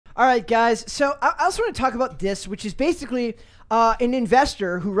All right, guys. So I also want to talk about this, which is basically an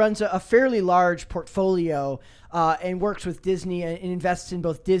investor who runs a fairly large portfolio and works with Disney and invests in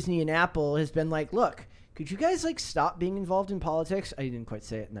both Disney and Apple has been like, look, could you guys like stop being involved in politics? I didn't quite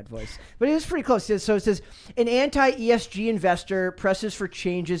say it in that voice, but it was pretty close. So it says an anti-ESG investor presses for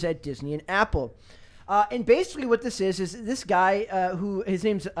changes at Disney and Apple. And basically what this is this guy who his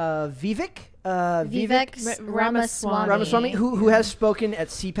name's Vivek Ramaswamy, who has spoken at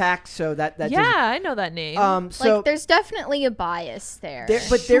CPAC. So that I know that name. So like there's definitely a bias there.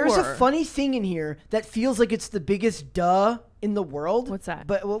 But there's a funny thing in here that feels like it's the biggest duh in the world. What's that?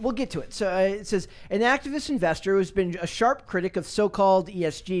 But we'll get to it. So it says an activist investor who's been a sharp critic of so-called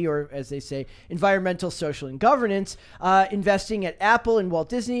ESG, or as they say, environmental, social, and governance, investing at Apple and Walt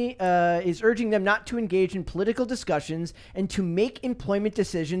Disney, is urging them not to engage in political discussions and to make employment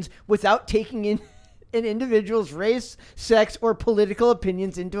decisions without taking in an individual's race, sex, or political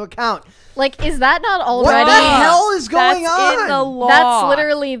opinions into account. Like, is that not already? What the hell is going on? In the law. That's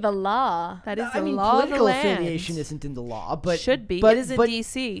literally the law. That is the I mean, law political of the land. affiliation isn't in the law, but should be. But, it is in but,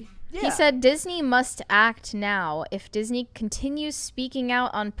 DC. Yeah. He said Disney must act now. If Disney continues speaking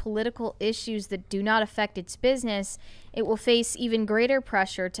out on political issues that do not affect its business, it will face even greater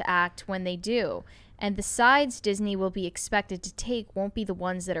pressure to act when they do. And the sides Disney will be expected to take won't be the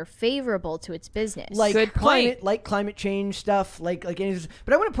ones that are favorable to its business. Like Good point. climate change stuff, like any.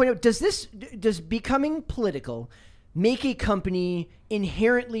 But I want to point out: does becoming political make a company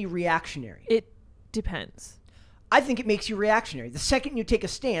inherently reactionary? It depends. I think it makes you reactionary. The second you take a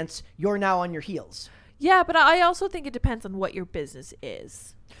stance, you're now on your heels. Yeah, but I also think it depends on what your business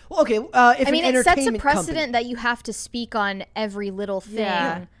is. Well, okay. If I mean, an it sets a entertainment precedent company, that you have to speak on every little thing.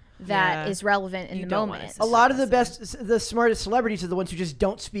 Yeah. That Yeah. is relevant in You the don't wanna moment. set a lot of the smartest celebrities are the ones who just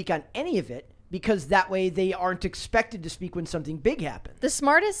don't speak on any of it because that way they aren't expected to speak when something big happens. The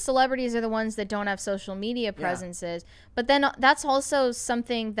smartest celebrities are the ones that don't have social media presences. But then that's also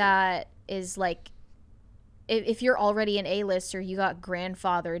something that is like, if you're already an A-lister, you got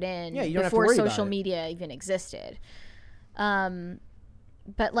grandfathered in Yeah, you don't have to before worry about social it. media even existed.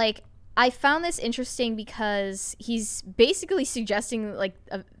 But like, I found this interesting because he's basically suggesting like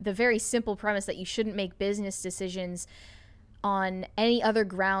the very simple premise that you shouldn't make business decisions on any other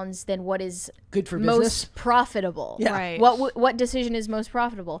grounds than what is Good for most business. profitable. Yeah. Right. What decision is most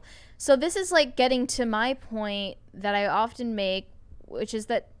profitable? So this is like getting to my point that I often make, which is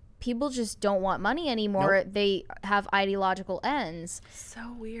that people just don't want money anymore. Nope. They have ideological ends.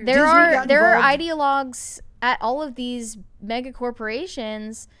 So weird. There got are involved. ideologues at all of these mega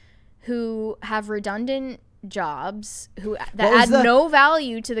corporations who have redundant jobs who that add no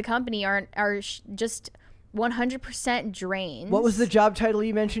value to the company, are just 100% drains. What was the job title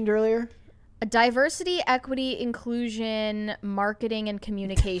you mentioned earlier? A diversity, equity, inclusion, marketing, and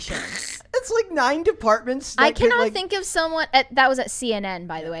communications. It's like 9 departments. I that get, cannot like, think of someone that was at CNN,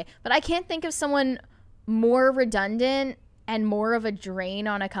 by the way, but I can't think of someone more redundant and more of a drain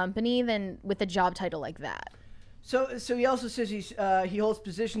on a company than with a job title like that. So he also says he holds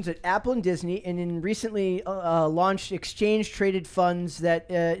positions at Apple and Disney, and in recently launched exchange-traded funds that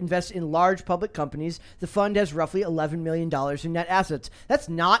invest in large public companies. The fund has roughly $11 million in net assets. That's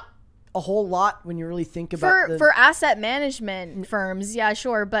not a whole lot when you really think about For asset management firms, yeah,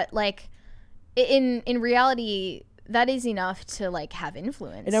 sure, but like in reality, that is enough to like have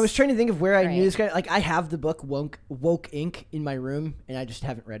influence. And I was trying to think of where I Right. knew this guy. Like, I have the book Woke Inc. in my room, and I just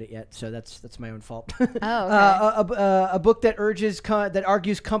haven't read it yet. So that's my own fault. Oh, okay. A book that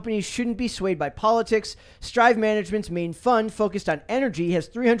argues companies shouldn't be swayed by politics. Strive Management's main fund, focused on energy, has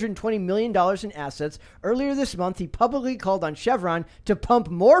 $320 million in assets. Earlier this month, he publicly called on Chevron to pump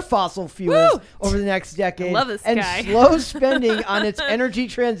more fossil fuels over the next decade. I love this and guy. slow spending on its energy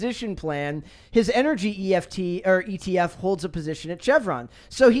transition plan. His energy ETF holds a position at Chevron.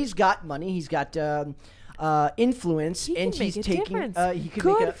 So he's got money. He's got influence, He and can he's make a taking. difference. He can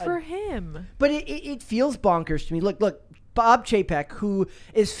Good make a for him. But it feels bonkers to me. Look, Bob Chapek, who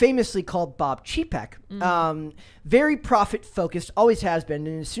is famously called Bob Chapek, very profit focused, always has been.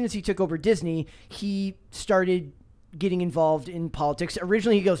 And as soon as he took over Disney, he started getting involved in politics.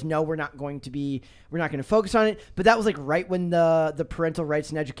 Originally, he goes, "No, we're not going to focus on it." But that was like right when the parental rights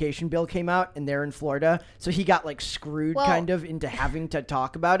and education bill came out, and they're in Florida, so he got like screwed kind of into having to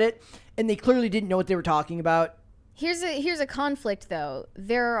talk about it. And they clearly didn't know what they were talking about. Here's a conflict though.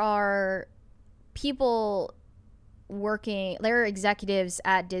 There are people working, there are executives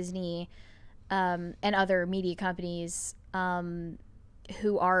at Disney and other media companies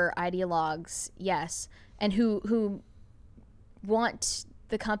who are ideologues, yes, and who want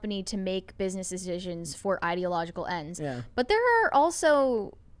the company to make business decisions for ideological ends. Yeah. But there are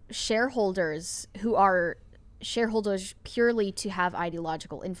also shareholders who are shareholders purely to have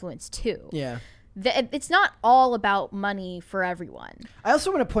ideological influence too. Yeah. It's not all about money for everyone. I also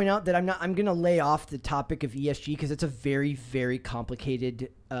want to point out that I'm going to lay off the topic of ESG because it's a very, very complicated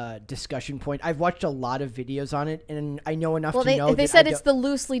discussion point. I've watched a lot of videos on it, and I know enough to know. They said it's the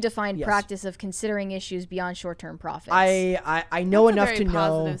loosely defined practice of considering issues beyond short-term profits. I know That's enough a very to know.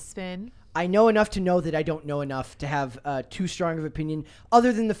 positive spin. I know enough to know that I don't know enough to have too strong of opinion,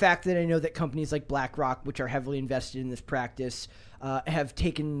 other than the fact that I know that companies like BlackRock, which are heavily invested in this practice, have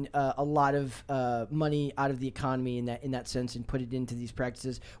taken a lot of money out of the economy in that sense and put it into these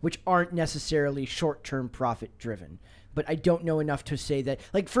practices, which aren't necessarily short-term profit driven. But I don't know enough to say that.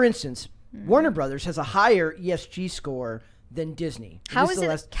 Like, for instance, Warner Brothers has a higher ESG score than Disney. How is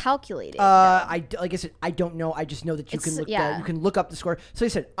it calculated? Like I said, I don't know. I just know that you can look up the score. So I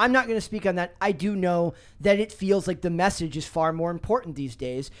said, I'm not going to speak on that. I do know that it feels like the message is far more important these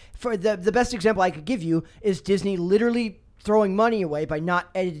days. For the best example I could give you is Disney literally throwing money away by not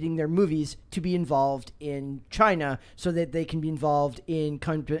editing their movies to be involved in China so that they can be involved in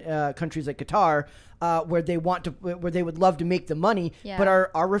countries like Qatar, where they would love to make the money, but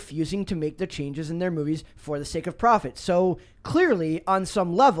are refusing to make the changes in their movies for the sake of profit. So clearly, on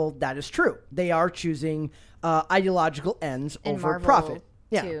some level, that is true. They are choosing ideological ends and over Marvel profit.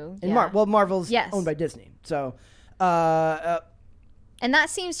 Yeah, too. and Marvel's owned by Disney. So, and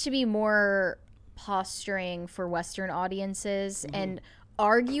that seems to be more posturing for Western audiences, and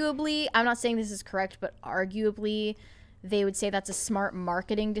arguably, I'm not saying this is correct, but arguably they would say that's a smart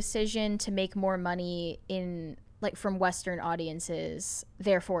marketing decision to make more money from Western audiences,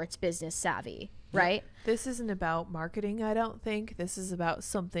 therefore it's business savvy, right? This isn't about marketing, I don't think. This is about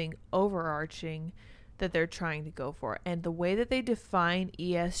something overarching that they're trying to go for. And the way that they define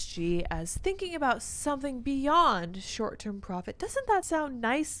ESG as thinking about something beyond short-term profit, doesn't that sound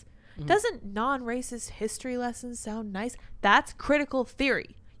nice? Doesn't non-racist history lessons sound nice? That's critical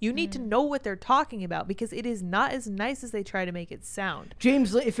theory. You need to know what they're talking about, because it is not as nice as they try to make it sound.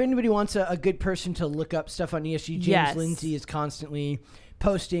 James, if anybody wants a good person to look up stuff on ESG, James Lindsay is constantly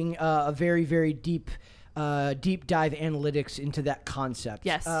posting a very, very deep dive analytics into that concept.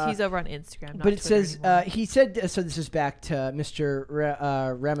 Yes, he's over on Instagram. Not but it Twitter says, anymore. he said, so this is back to Mr.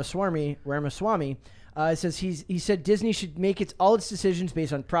 Ramaswamy. It says he said Disney should make all its decisions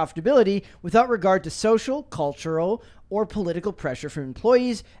based on profitability without regard to social, cultural, or political pressure from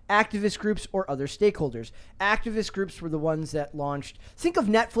employees, activist groups, or other stakeholders. Activist groups were the ones that launched. Think of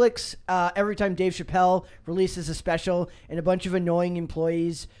Netflix. Every time Dave Chappelle releases a special and a bunch of annoying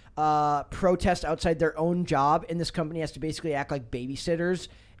employees protest outside their own job, and this company has to basically act like babysitters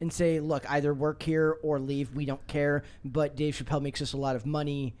and say, look, either work here or leave. We don't care, but Dave Chappelle makes us a lot of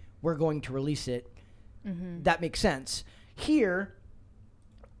money. We're going to release it. That makes sense. Here,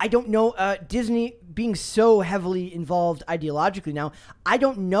 I don't know, Disney being so heavily involved ideologically now, I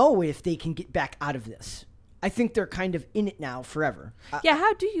don't know if they can get back out of this. I think they're kind of in it now forever. Yeah,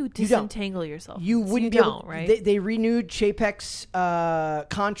 how do you disentangle yourself? You wouldn't be able, right? They renewed Chapek's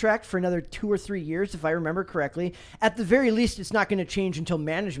contract for another 2 or 3 years, if I remember correctly. At the very least, it's not going to change until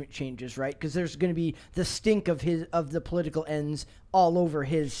management changes, right? Because there's going to be the stink of the political ends all over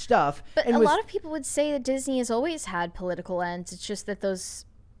his stuff. But a lot of people would say that Disney has always had political ends. It's just that those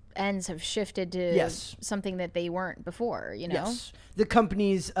ends have shifted to something that they weren't before, you know? Yes. The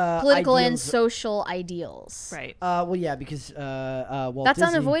company's political and social ideals. Right. Well, yeah, because Walt that's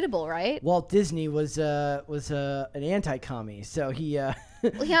Disney, unavoidable, right? Walt Disney was an anti-commie, so he well,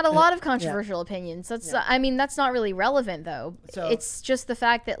 he had a lot of controversial opinions. That's I mean, that's not really relevant though. So, it's just the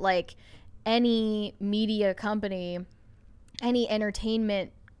fact that like any media company, any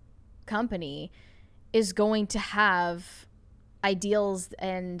entertainment company is going to have ideals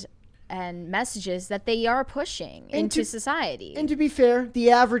and messages that they are pushing into society. And to be fair,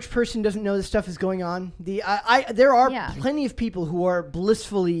 the average person doesn't know this stuff is going on. There are plenty of people who are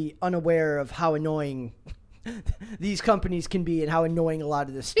blissfully unaware of how annoying these companies can be and how annoying a lot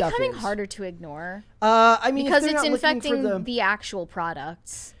of this stuff is. It's becoming harder to ignore. I mean, because it's infecting the actual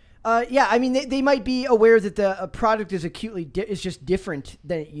products. Yeah, I mean, they might be aware that the product is is just different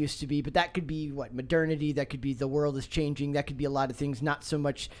than it used to be, but that could be modernity. That could be the world is changing. That could be a lot of things. Not so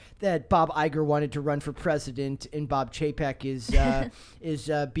much that Bob Iger wanted to run for president and Bob Chapek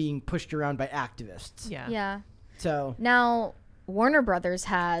is being pushed around by activists. Yeah. So now Warner Brothers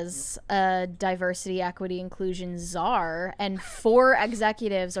has a diversity, equity, inclusion czar, and 4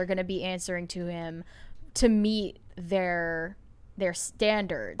 executives are going to be answering to him to meet their their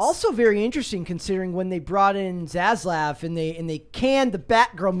standards. Also very interesting considering when they brought in Zaslav and they canned the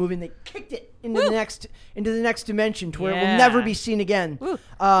Batgirl movie and they kicked it into the next dimension to where it will never be seen again.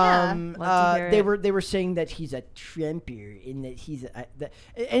 Love to hear They were saying that he's a Trumper and that he's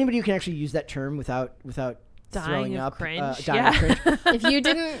anybody who can actually use that term without throwing up, cringe. dying of cringe. If you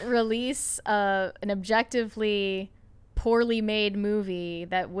didn't release an objectively poorly made movie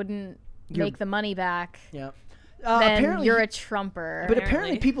that wouldn't make the money back, Yeah. then Apparently you're a Trumper. But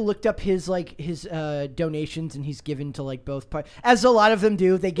apparently people looked up his donations and he's given to like both parties, as a lot of them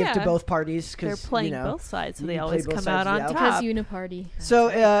do. They give to Yeah. both parties They're because playing both sides, so they you play always both come sides out of on the because top. Uniparty. So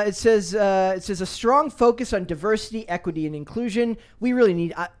it says a strong focus on diversity, equity, and inclusion. We really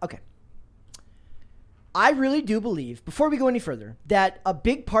need. Okay. I really do believe, before we go any further, that a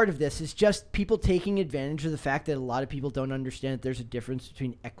big part of this is just people taking advantage of the fact that a lot of people don't understand that there's a difference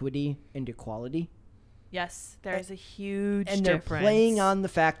between equity and equality. Yes, there's a huge And they're difference. playing on the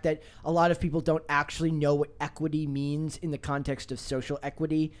fact that a lot of people don't actually know what equity means in the context of social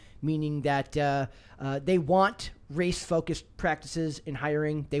equity, meaning that they want race-focused practices in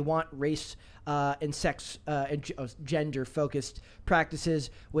hiring. They want race and sex and gender-focused practices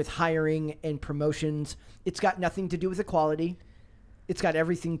with hiring and promotions. It's got nothing to do with equality. It's got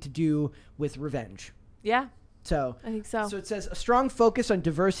everything to do with revenge. Yeah, So I think so. So it says a strong focus on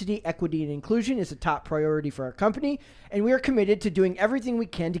diversity, equity, and inclusion is a top priority for our company, and we are committed to doing everything we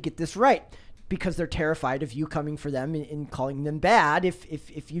can to get this right. Because they're terrified of you coming for them and calling them bad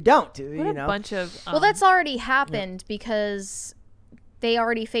if you don't. What a bunch of Well, that's already happened because they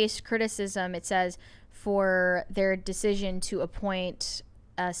already faced criticism, it says, for their decision to appoint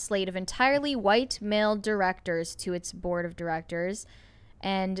a slate of entirely white male directors to its board of directors.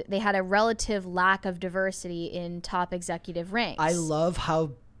 And they had a relative lack of diversity in top executive ranks. I love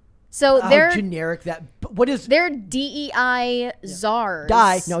how they're generic that. What is they're DEI czars.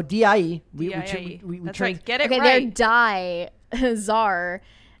 DIE. DIE. We That's trained. right. Get it Okay, right. they're czar,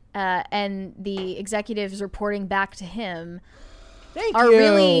 and the executives reporting back to him Thank are you.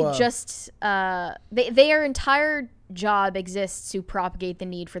 really just their entire job exists to propagate the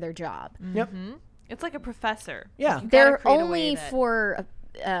need for their job. Yep. It's like a professor. Yeah. You gotta They're create a way only that- for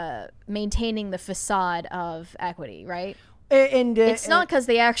maintaining the facade of equity, right? And It's not because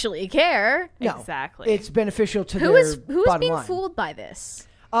they actually care. No, Exactly. It's beneficial to Who's bottom being line. fooled by this?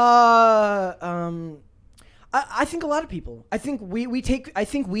 I think a lot of people. I think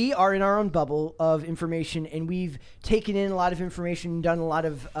we are in our own bubble of information, and we've taken in a lot of information, done a lot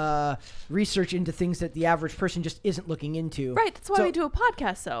of research into things that the average person just isn't looking into. Right. That's why So we do a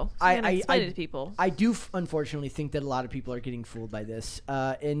podcast, though. So I- I explain it to people. I do unfortunately think that a lot of people are getting fooled by this.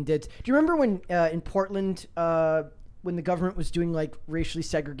 And do you remember when in Portland, when the government was doing like racially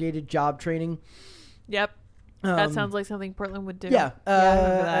segregated job training? Yep. That sounds like something Portland would do. Yeah, I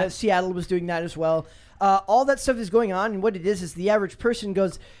remember that. Seattle was doing that as well. All that stuff is going on, and what it is the average person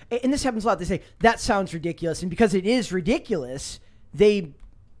goes, and this happens a lot. They say that sounds ridiculous, and because it is ridiculous, they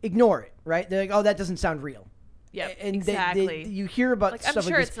ignore it. Right? They're like, "Oh, that doesn't sound real." Yep, And exactly. you hear about Like, I'm stuff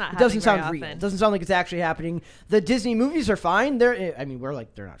sure like this. it's not It doesn't happening sound very real. often. It doesn't sound like it's actually happening. The Disney movies are fine. We're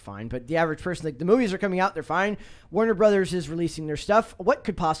like, they're not fine, but the average person, like, the movies are coming out, they're fine. Warner Brothers is releasing their stuff. What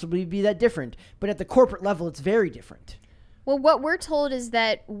could possibly be that different? But at the corporate level, it's very different. Well, what we're told is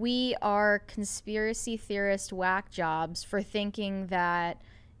that we are conspiracy theorist whack jobs for thinking that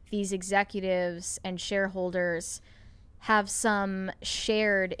these executives and shareholders have some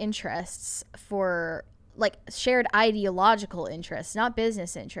shared interests for, like, shared ideological interests, not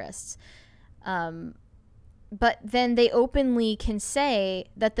business interests. But then they openly can say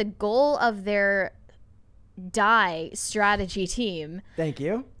that the goal of their DIE strategy team Thank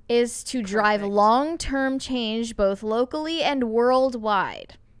you. is to drive long-term change both locally and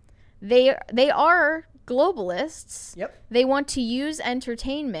worldwide. They are globalists. Yep. They want to use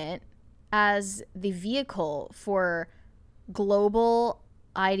entertainment as the vehicle for global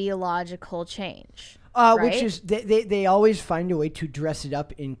ideological change. Which right? is, they always find a way to dress it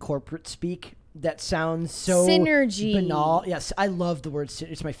up in corporate speak. That sounds so Synergy. banal. Yes, I love the word.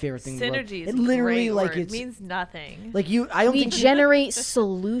 It's my favorite thing. in the world. Synergy is It literally a great like word. it's means nothing. like you. I don't We think generate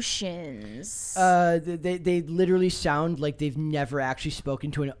solutions. they literally sound like they've never actually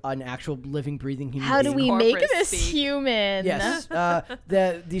spoken to an actual living, breathing human How do being. we make Corporate this speak. human? Yes,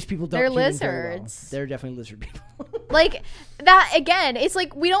 these people don't. They're human very well. lizards. They're definitely lizard people. Like, that, again, it's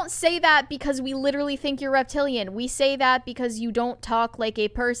like we don't say that because we literally think you're reptilian. We say that because you don't talk like a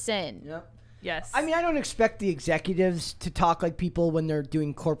person. Yep. Yes. I mean, I don't expect the executives to talk like people when they're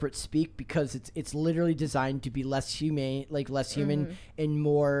doing corporate speak, because it's literally designed to be less human, and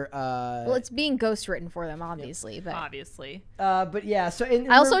more. Well, it's being ghostwritten for them, obviously. But obviously. But yeah. So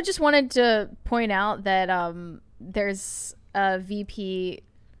I also just wanted to point out that there's a VP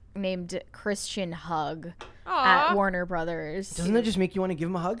named Christian Hug at Warner Brothers. Doesn't that just make you want to give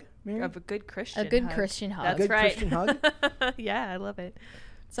him a hug, Mary? Of a good Christian. A good hug. Christian hug. That's Good right. Christian hug? Yeah, I love it.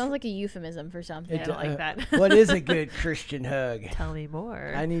 Sounds like a euphemism for something. I don't like that. What is a good Christian hug? Tell me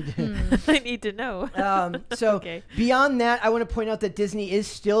more. I need to. I need to know. So Okay. beyond that, I want to point out that Disney is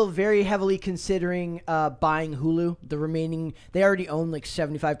still very heavily considering buying Hulu. The remaining, they already own like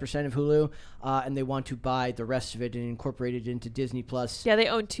 75% of Hulu, and they want to buy the rest of it and incorporate it into Disney Plus. Yeah, they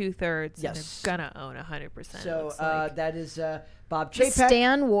own 2/3. Yes. And they're gonna own 100%. So that is Bob The Chapek.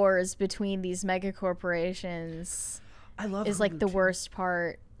 Stan wars between these mega corporations I love is like Hulu the too. worst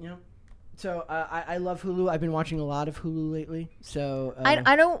part. You know? So I love Hulu. I've been watching a lot of Hulu lately. So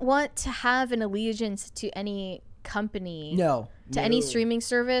I don't want to have an allegiance to any company. Any streaming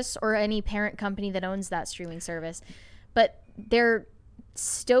service or any parent company that owns that streaming service. But they're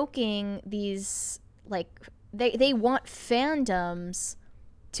stoking these, like, they want fandoms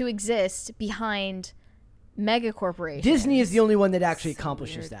to exist behind mega corporations. Disney is the only one that actually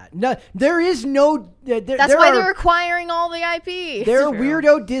accomplishes that. No, there is no. That's why they're acquiring all the IP. There are True.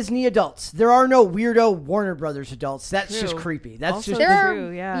 weirdo Disney adults. There are no weirdo Warner Brothers adults. That's just True. creepy. That's Also just. There are,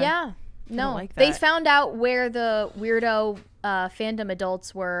 true, yeah. Yeah. No, like they that. found out where the weirdo fandom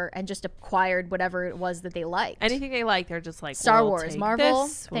adults were and just acquired whatever it was that they liked. anything they like, they're just like Star we'll Wars, take Marvel,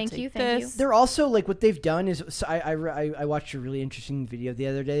 this, we'll thank you, take thank you. this. They're also like, what they've done is, so I watched a really interesting video the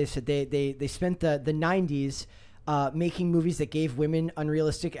other day. They said they spent the 90s making movies that gave women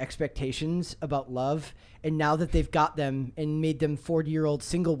unrealistic expectations about love, and now that they've got them and made them 40-year-old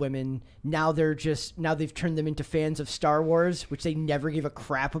single women, now they've turned them into fans of Star Wars, which they never gave a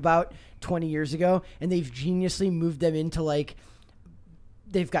crap about 20 years ago, and they've geniusly moved them into, like,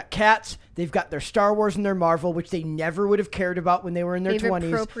 they've got cats, they've got their Star Wars and their Marvel, which they never would have cared about when they were in their They've 20s.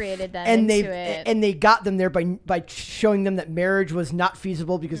 appropriated them And into it. and they got them there by showing them that marriage was not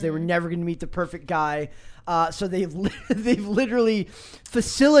feasible because they were never going to meet the perfect guy. So they've literally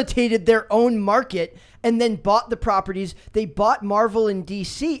facilitated their own market and then bought the properties. They bought Marvel and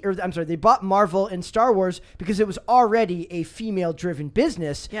DC, or I'm sorry, they bought Marvel and Star Wars because it was already a female-driven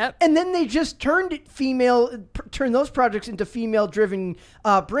business. Yep. And then they just turned those projects into female-driven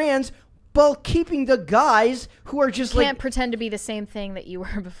brands, while keeping the guys who are just Can't pretend to be the same thing that you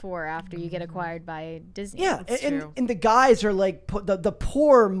were before after you get acquired by Disney. Yeah, That's true. and the guys are like the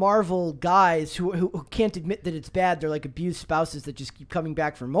poor Marvel guys who can't admit that it's bad. They're like abused spouses that just keep coming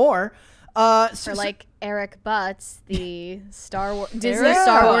back for more. Or like Eric Butts, the Disney Eric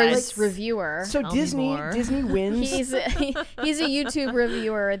Star Butts. Wars reviewer. So Tell me more. Disney wins. He's a YouTube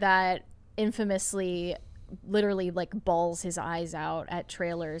reviewer that infamously literally like bawls his eyes out at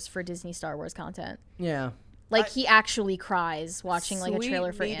trailers for Disney Star Wars content. Yeah. Like he actually cries watching like a Sweet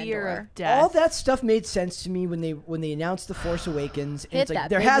trailer for meteor Andor. of death. All that stuff made sense to me when they announced The Force Awakens. And Hit it's like that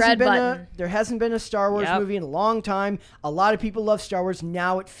there big red button. hasn't been a Star Wars Yep. movie in a long time. A lot of people love Star Wars.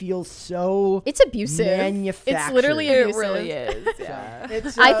 Now it feels so It's abusive. manufactured. It's literally It abusive. really is. Yeah.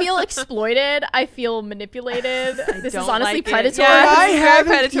 It's, I feel exploited. I feel manipulated. This is don't honestly like it. predatory. Yeah. I It's very haven't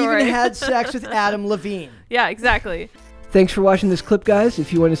predatory. even had sex with Adam Levine. Yeah, exactly. Thanks for watching this clip, guys.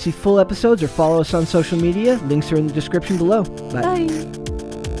 If you want to see full episodes or follow us on social media, links are in the description below. Bye. Bye.